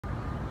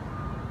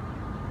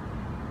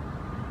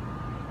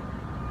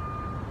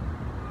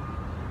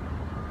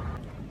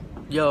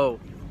Yo,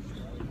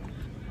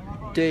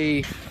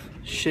 day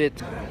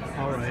shit.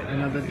 Alright,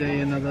 another day,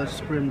 another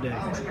scrim day.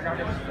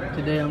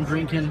 Today I'm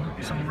drinking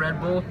some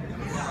Red Bull,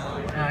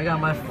 and I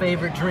got my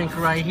favorite drink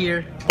right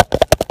here.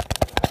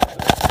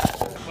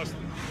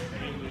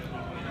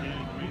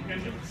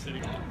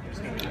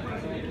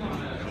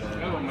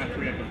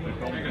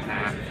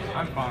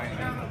 I'm fine.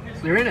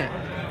 You're in it.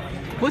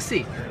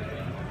 Pussy.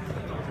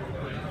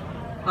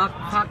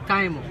 Fuck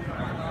time.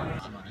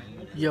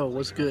 Yo,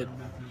 what's good?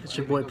 It's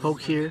your boy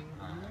Poke here.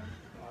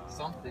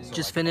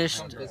 Just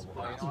finished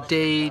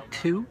day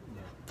 2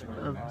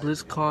 of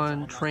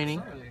blizzcon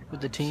training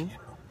with the team.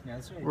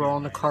 We're all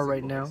in the car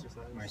right now.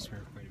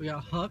 We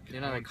got Huck.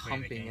 You're not like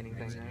humping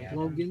anything, right?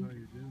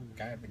 Logan.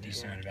 I have a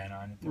decent event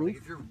on.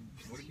 Roof.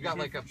 You got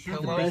like a The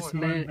pillow. best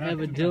man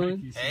ever,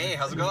 Dylan. Hey,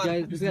 how's it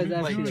going? This guy's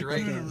actually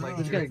Drake, like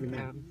this guy's the Drake.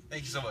 man.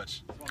 Thank you so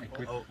much.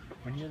 Oh.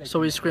 So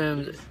we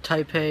scrimmed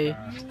Taipei.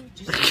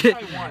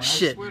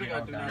 Shit.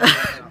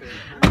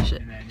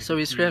 Shit. So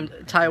we scrimmed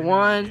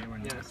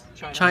Taiwan,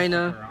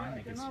 China.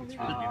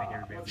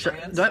 Should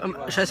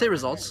I say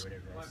results?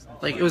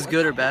 Like it was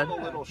good or bad?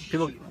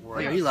 People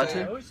like, are you allowed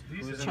to?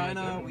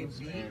 China, we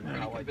beat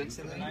pretty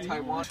convincingly.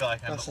 Taiwan. I feel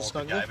like I'm the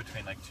old guy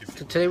between like two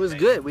people. Today was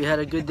good. We had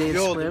a good day of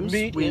scrims.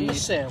 Meat We in the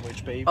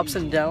sandwich, baby. ups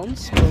and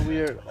downs, but we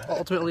are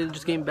ultimately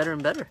just getting better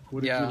and better.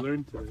 What did Yeah. you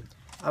learn today?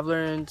 I've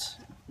learned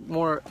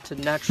more to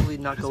naturally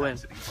not go in.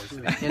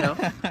 You know?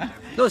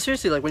 No,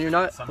 seriously. Like when you're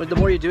not, the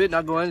more you do it,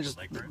 not go in, just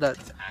that.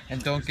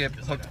 And don't get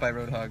hooked by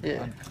Roadhog.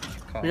 Yeah. on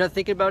call. When you're not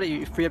thinking about it,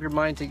 you free up your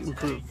mind to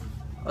improve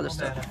other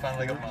stuff. I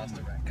finally got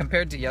master rank.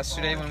 Compared to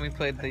yesterday when we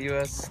played the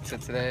US to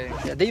today.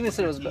 Yeah, they even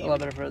said it was a lot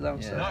better for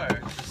them. So. No,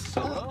 just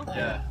solo?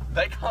 Yeah.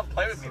 They can't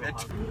play with me.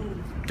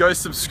 Go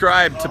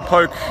subscribe to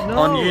Poke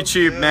on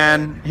YouTube,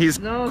 man. He's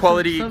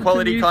quality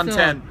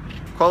content.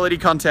 Quality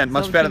content,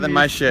 much better than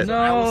my shit. No.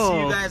 I will see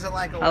you guys at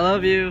like I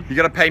love you. You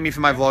gotta pay me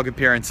for my vlog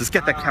appearances.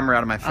 Get that camera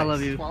out of my face. I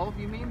love you. 12,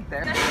 you mean?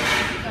 There?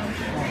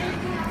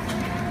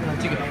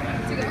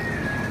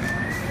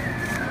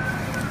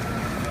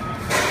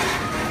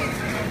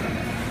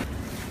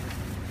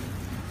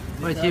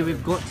 Right here,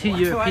 we've got 2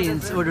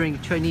 Europeans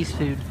ordering Chinese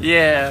food.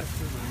 Yeah.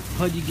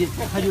 How do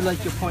you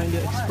like your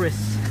Panda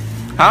Express?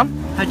 Huh?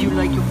 How do you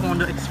like your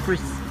Panda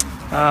Express?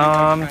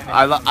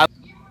 I Let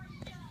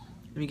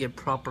me get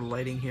proper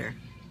lighting here.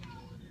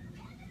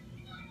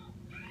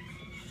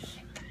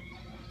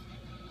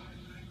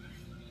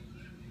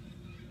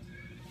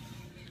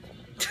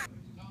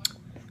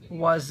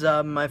 What's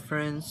up, my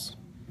friends?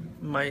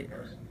 My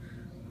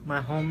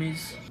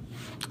homies.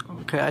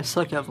 Okay, I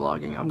suck at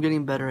vlogging. I'm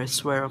getting better, I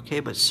swear, okay?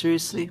 But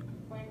seriously,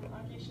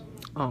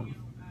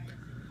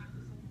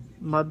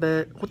 my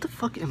bad. What the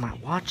fuck am I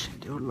watching,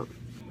 dude? Look.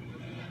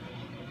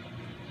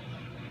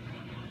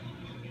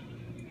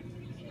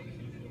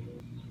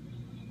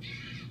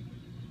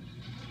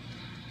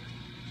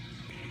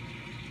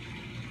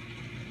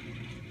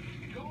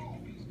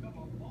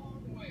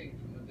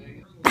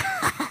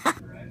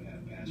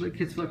 Look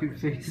his fucking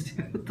face,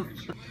 dude. What the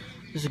fuck?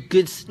 It was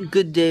a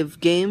good day of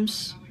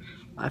games.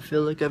 I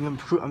feel like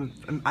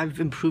I've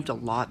improved a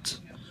lot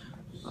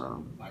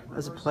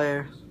as a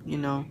player. You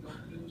know,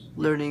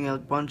 learning a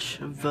bunch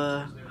of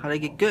how to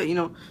get good. You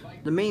know,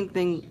 the main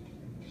thing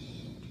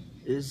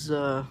is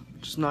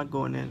just not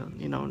going in.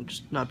 You know,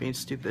 just not being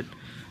stupid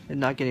and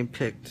not getting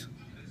picked.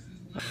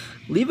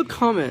 Leave a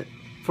comment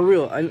for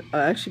real. I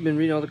actually been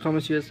reading all the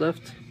comments you guys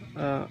left.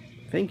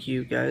 Thank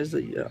you guys.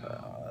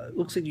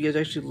 Looks like you guys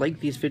actually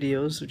like these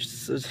videos, which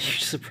is a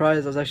huge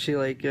surprise. I was actually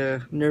like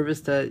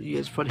nervous that you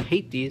guys probably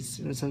hate these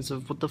in the sense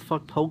of what the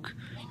fuck, Poke,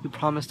 you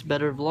promised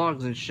better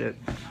vlogs and shit.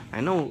 I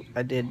know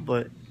I did,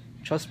 but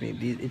trust me,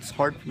 it's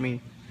hard for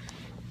me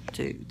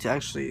to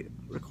actually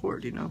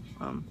record, you know.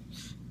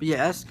 But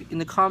yeah, ask in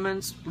the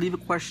comments, leave a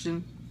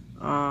question,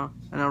 and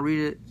I'll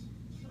read it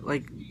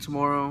like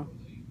tomorrow.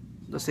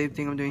 The same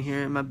thing I'm doing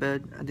here in my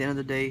bed. At the end of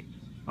the day,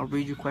 I'll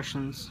read your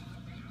questions.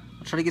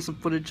 I'll try to get some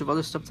footage of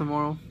other stuff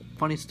tomorrow.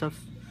 Funny stuff.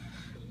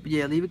 But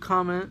yeah, leave a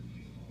comment.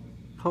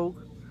 Poke,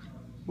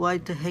 why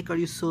the heck are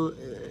you so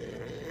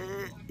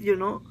you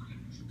know,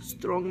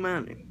 strong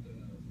man?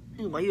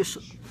 Why you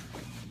so...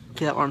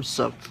 Okay, that arm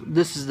sucked.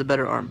 This is the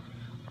better arm.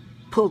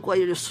 Poke, why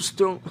you're so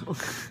strong?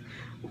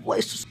 Why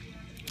so...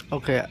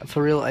 Okay,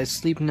 for real, I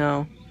sleep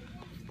now.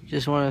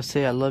 Just want to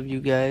say I love you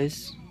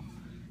guys.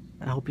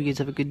 I hope you guys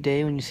have a good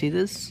day when you see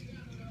this.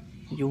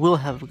 You will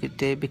have a good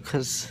day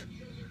because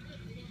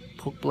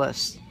Poke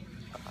bless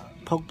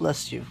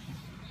you.